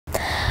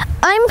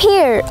I'm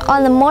here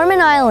on the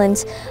Mormon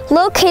Islands,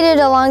 located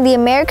along the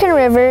American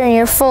River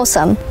near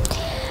Folsom.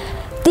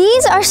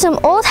 These are some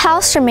old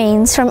house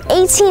remains from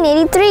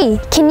 1883.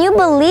 Can you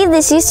believe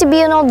this used to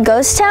be an old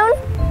ghost town?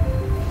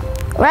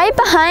 Right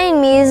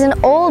behind me is an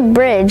old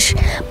bridge,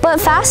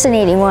 but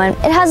fascinating one.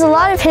 It has a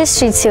lot of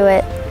history to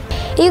it.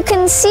 You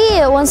can see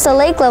it once the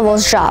lake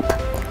levels drop.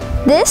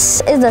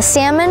 This is the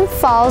Salmon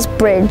Falls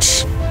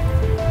Bridge.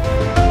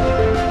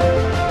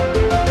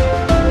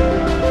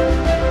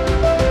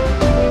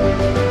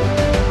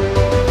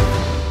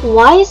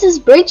 Why is this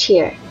bridge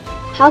here?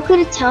 How could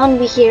a town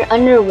be here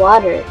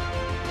underwater?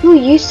 Who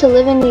used to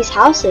live in these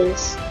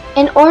houses?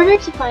 In order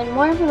to find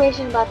more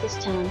information about this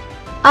town,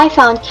 I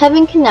found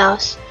Kevin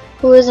Knaus,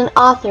 who is an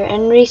author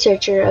and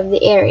researcher of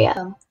the area.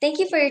 Thank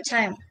you for your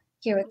time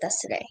here with us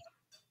today.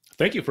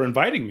 Thank you for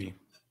inviting me.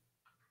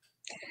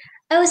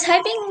 I was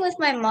hiking with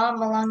my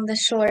mom along the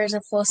shores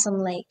of Folsom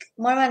Lake,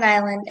 Mormon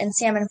Island, and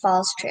Salmon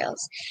Falls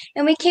trails,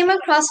 and we came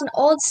across an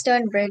old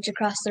stone bridge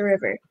across the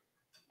river.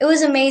 It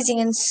was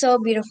amazing and so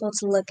beautiful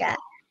to look at.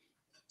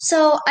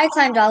 So I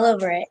climbed all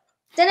over it.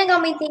 Then it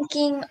got me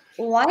thinking,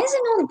 why is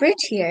an old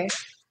bridge here?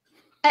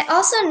 I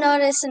also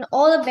noticed an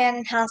old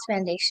abandoned house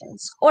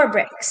foundations, or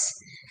bricks.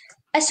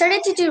 I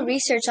started to do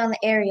research on the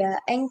area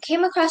and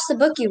came across the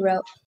book you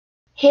wrote,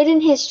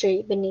 Hidden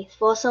History Beneath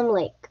Folsom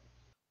Lake.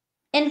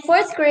 In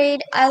 4th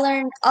grade, I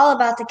learned all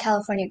about the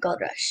California Gold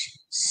Rush.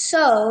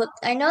 So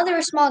I know there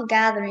were small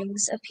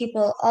gatherings of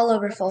people all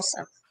over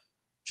Folsom.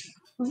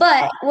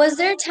 But was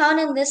there a town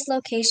in this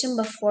location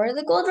before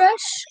the gold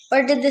rush?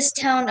 Or did this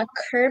town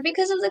occur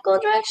because of the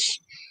gold rush?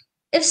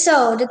 If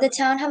so, did the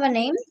town have a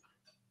name?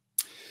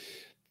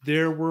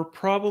 There were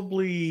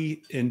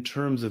probably, in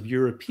terms of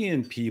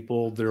European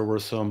people, there were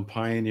some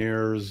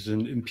pioneers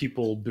and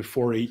people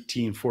before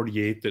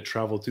 1848 that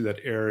traveled through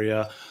that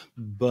area.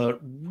 But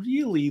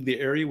really, the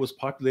area was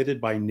populated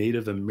by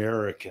Native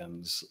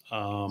Americans.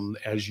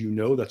 As you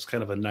know, that's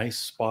kind of a nice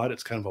spot.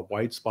 It's kind of a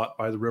wide spot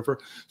by the river.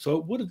 So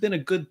it would have been a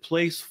good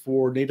place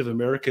for Native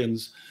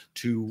Americans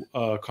to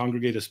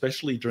congregate,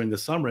 especially during the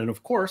summer. And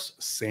of course,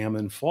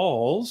 Salmon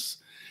Falls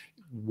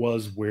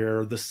was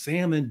where the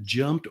salmon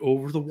jumped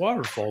over the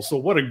waterfall. So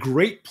what a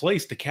great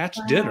place to catch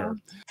dinner.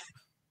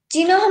 Do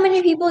you know how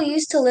many people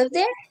used to live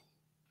there?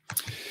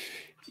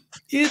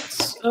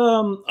 It's,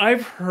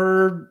 I've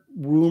heard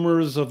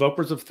rumors of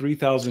upwards of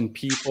 3,000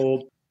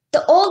 people.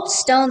 The old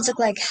stones look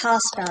like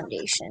house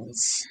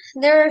foundations.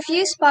 There are a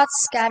few spots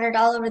scattered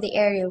all over the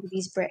area with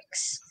these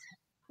bricks.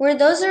 Were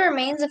those the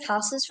remains of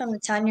houses from the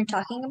town you're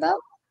talking about?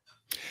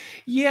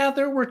 Yeah,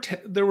 there were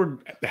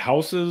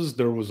houses,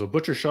 there was a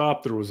butcher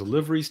shop, there was a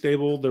livery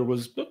stable, there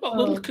was a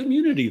little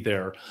community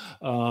there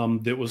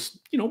that was,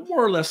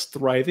 more or less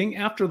thriving.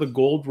 After the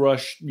gold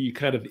rush, you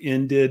kind of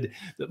ended,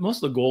 that most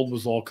of the gold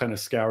was all kind of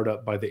scoured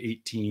up by the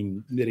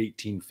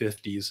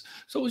mid-1850s.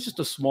 So it was just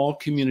a small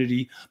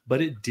community,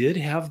 but it did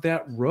have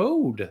that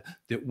road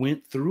that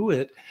went through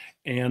it.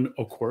 And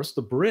of course,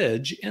 the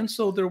bridge. And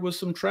so there was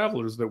some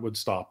travelers that would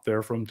stop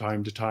there from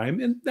time to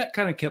time. And that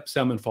kind of kept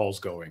Salmon Falls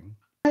going.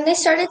 When they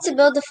started to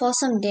build the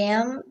Folsom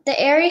Dam, the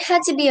area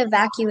had to be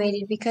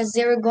evacuated because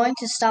they were going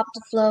to stop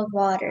the flow of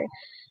water,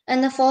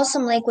 and the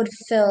Folsom Lake would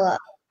fill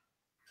up.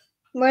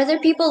 Were there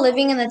people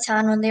living in the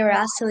town when they were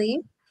asked to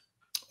leave?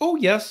 Oh,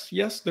 yes,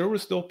 there were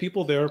still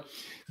people there.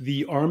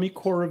 The Army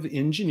Corps of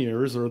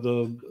Engineers,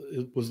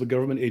 it was the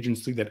government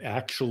agency that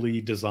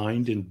actually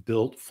designed and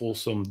built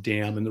Folsom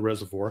Dam and the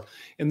reservoir.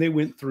 And they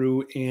went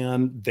through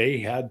and they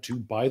had to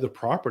buy the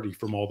property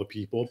from all the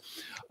people.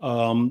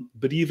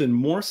 But even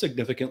more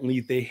significantly,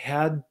 they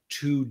had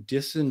to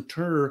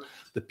disinter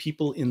the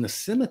people in the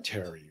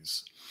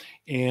cemeteries.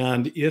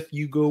 And if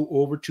you go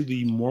over to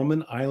the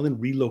Mormon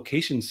Island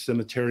Relocation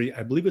Cemetery,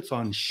 I believe it's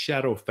on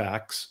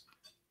Shadowfax,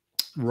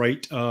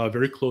 right,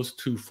 very close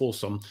to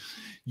Folsom,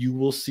 you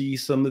will see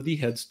some of the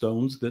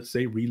headstones that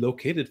say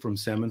relocated from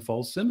Salmon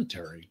Falls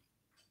Cemetery.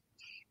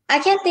 I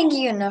can't thank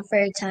you enough for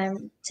your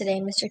time today,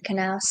 Mr.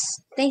 Knaus.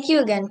 Thank you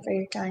again for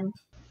your time.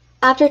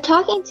 After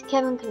talking to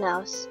Kevin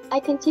Knaus, I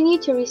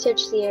continued to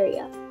research the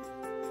area.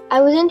 I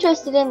was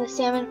interested in the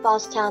Salmon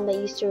Falls town that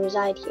used to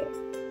reside here.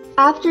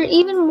 After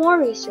even more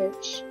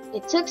research,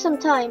 it took some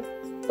time,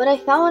 but I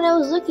found what I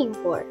was looking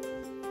for.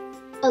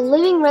 A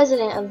living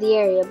resident of the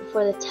area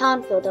before the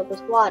town filled up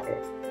with water.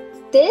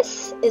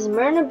 This is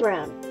Myrna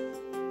Brown.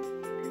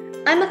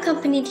 I'm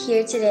accompanied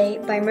here today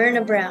by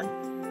Myrna Brown.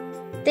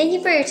 Thank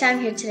you for your time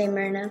here today,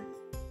 Myrna.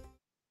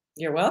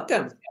 You're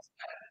welcome.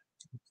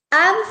 I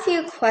have a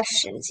few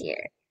questions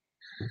here.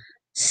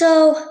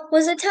 So,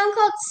 was the town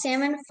called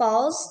Salmon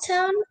Falls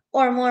Town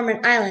or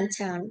Mormon Island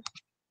Town?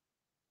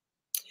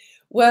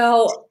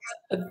 Well,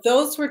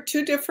 those were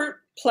two different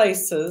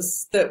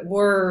places that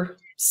were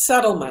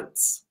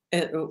settlements.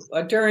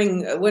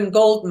 During when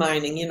gold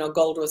mining,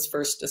 gold was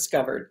first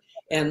discovered,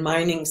 and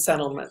mining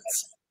settlements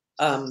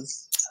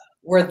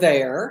were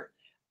there.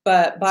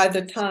 But by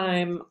the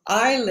time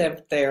I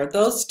lived there,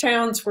 those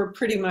towns were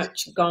pretty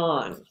much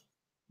gone.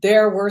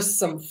 There were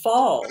some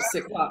falls.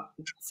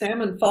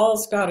 Salmon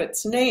Falls got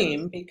its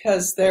name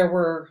because there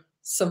were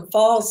some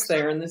falls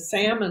there, and the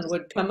salmon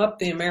would come up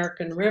the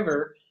American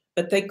River,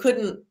 but they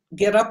couldn't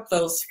get up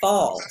those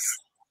falls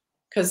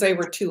because they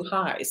were too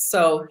high.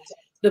 So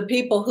the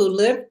people who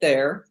lived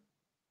there,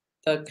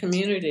 the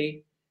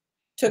community,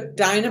 took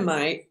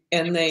dynamite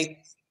and they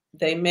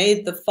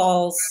made the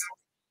falls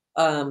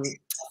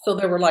so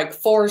there were like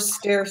 4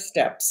 stair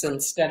steps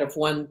instead of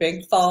one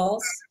big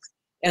falls,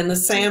 and the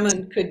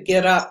salmon could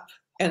get up,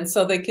 and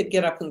so they could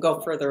get up and go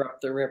further up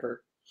the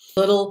river.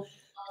 Little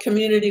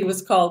community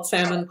was called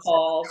Salmon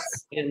Falls,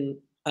 and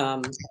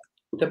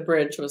the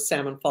bridge was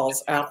Salmon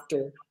Falls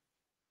after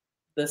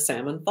the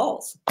Salmon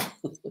Falls.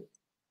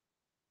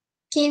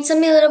 Can you tell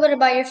me a little bit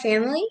about your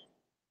family?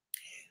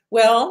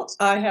 Well,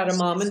 I had a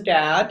mom and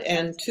dad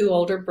and 2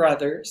 older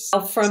brothers.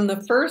 From the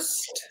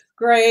 1st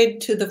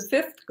grade to the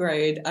 5th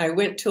grade, I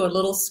went to a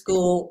little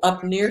school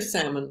up near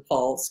Salmon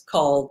Falls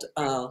called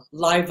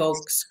Live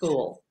Oak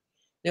School.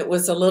 It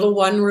was a little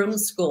 1-room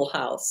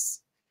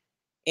schoolhouse,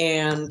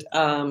 and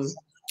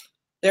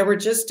there were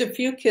just a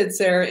few kids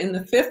there. In the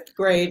 5th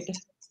grade,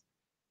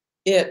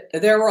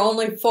 there were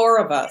only 4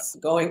 of us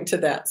going to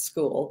that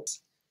school,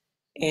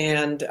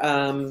 and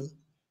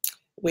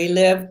we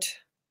lived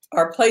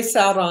our place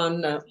out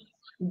on,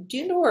 do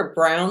you know where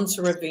Brown's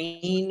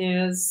Ravine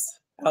is,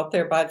 out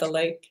there by the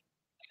lake?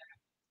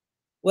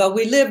 Well,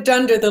 we lived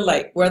under the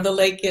lake, where the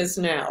lake is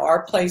now.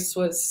 Our place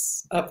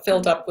was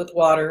filled up with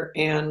water,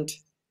 and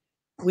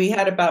we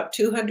had about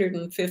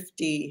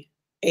 250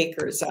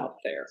 acres out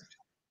there.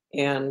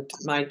 And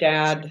my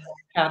dad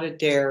had a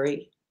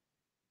dairy,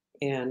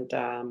 and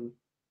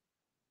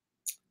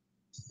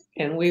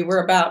we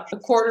were about a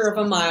 1/4 of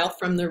a mile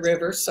from the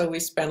river, so we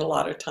spent a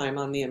lot of time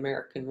on the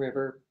American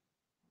River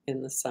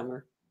in the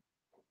summer.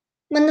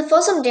 When the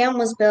Folsom Dam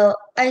was built,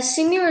 I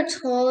assume you were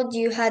told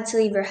you had to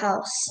leave your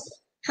house.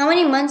 How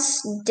many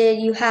months did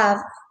you have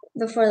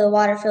before the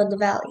water filled the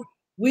valley?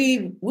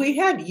 We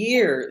had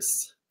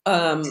years.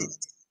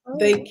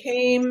 They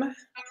came,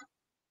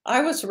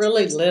 I was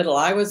really little.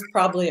 I was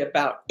probably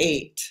about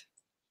 8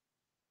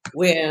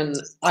 when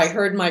I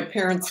heard my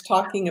parents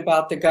talking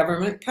about the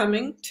government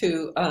coming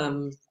to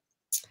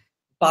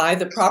buy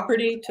the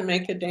property to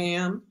make a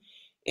dam.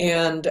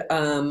 And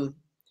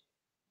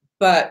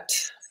but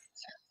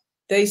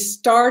they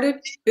started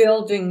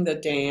building the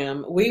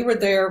dam. We were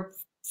there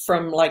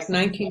from like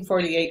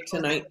 1948 to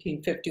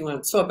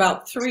 1951. So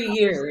about 3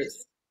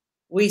 years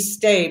we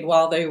stayed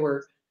while they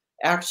were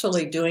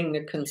actually doing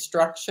the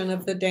construction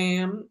of the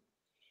dam.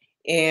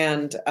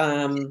 And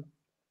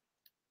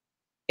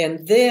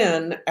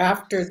then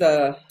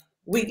after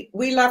we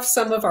left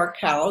some of our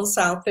cows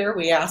out there.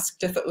 We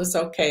asked if it was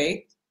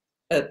okay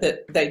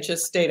that they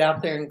just stayed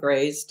out there and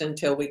grazed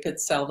until we could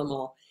sell them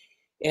all.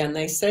 And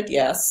they said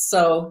yes.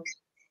 So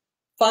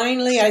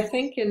finally, I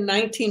think in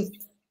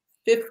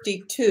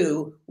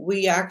 1952,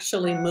 we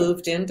actually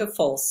moved into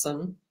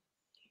Folsom,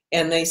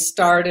 and they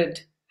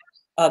started,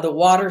 the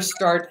water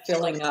started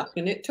filling up.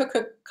 And it took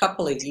a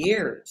couple of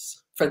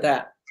years for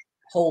that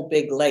whole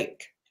big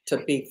lake to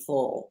be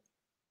full.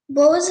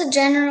 What was the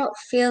general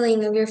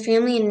feeling of your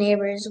family and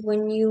neighbors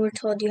when you were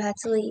told you had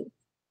to leave?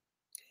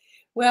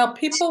 Well,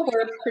 people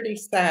were pretty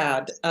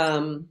sad.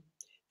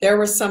 There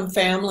were some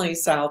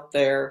families out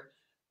there.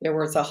 There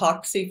was a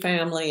Hoxie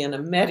family and a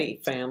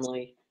Meddy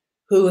family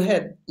who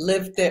had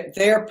lived there.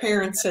 Their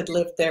parents had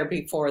lived there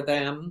before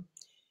them,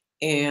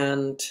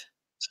 and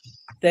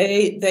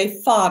they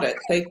fought it.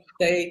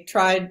 They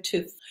tried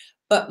to,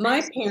 but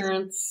my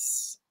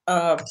parents,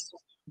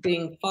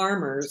 being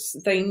farmers,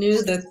 they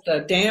knew that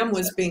the dam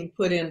was being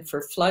put in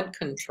for flood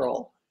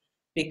control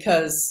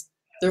because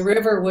the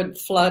river would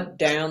flood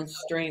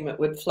downstream. It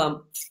would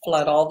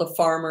flood all the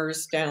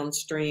farmers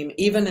downstream.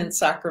 Even in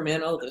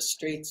Sacramento, the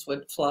streets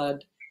would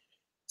flood.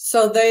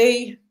 So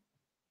they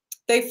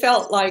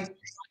felt like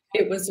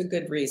it was a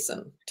good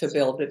reason to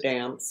build a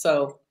dam.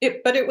 So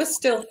but it was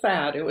still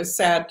sad. It was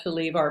sad to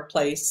leave our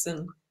place,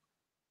 and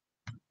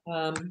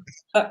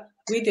but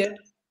we did.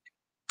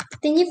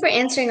 Thank you for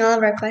answering all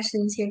of our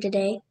questions here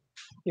today.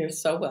 You're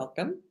so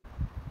welcome.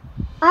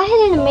 I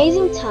had an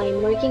amazing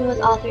time working with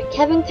author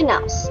Kevin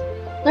Knaus,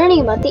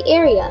 learning about the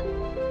area,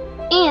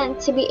 and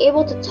to be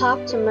able to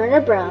talk to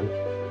Myrna Brown,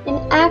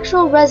 an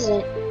actual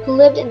resident who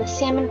lived in the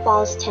Salmon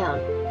Falls town.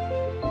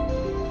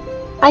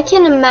 I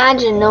can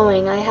imagine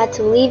knowing I had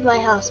to leave my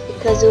house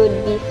because it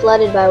would be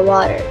flooded by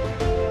water.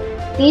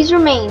 These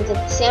remains of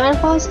the Salmon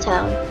Falls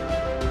town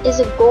is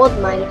a gold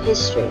mine of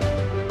history.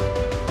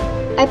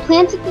 I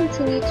plan to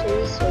continue to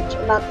research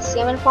about the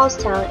Salmon Falls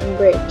town and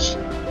bridge.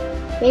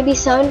 Maybe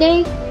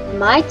someday,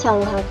 my town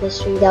will have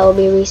history that will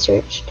be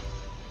researched.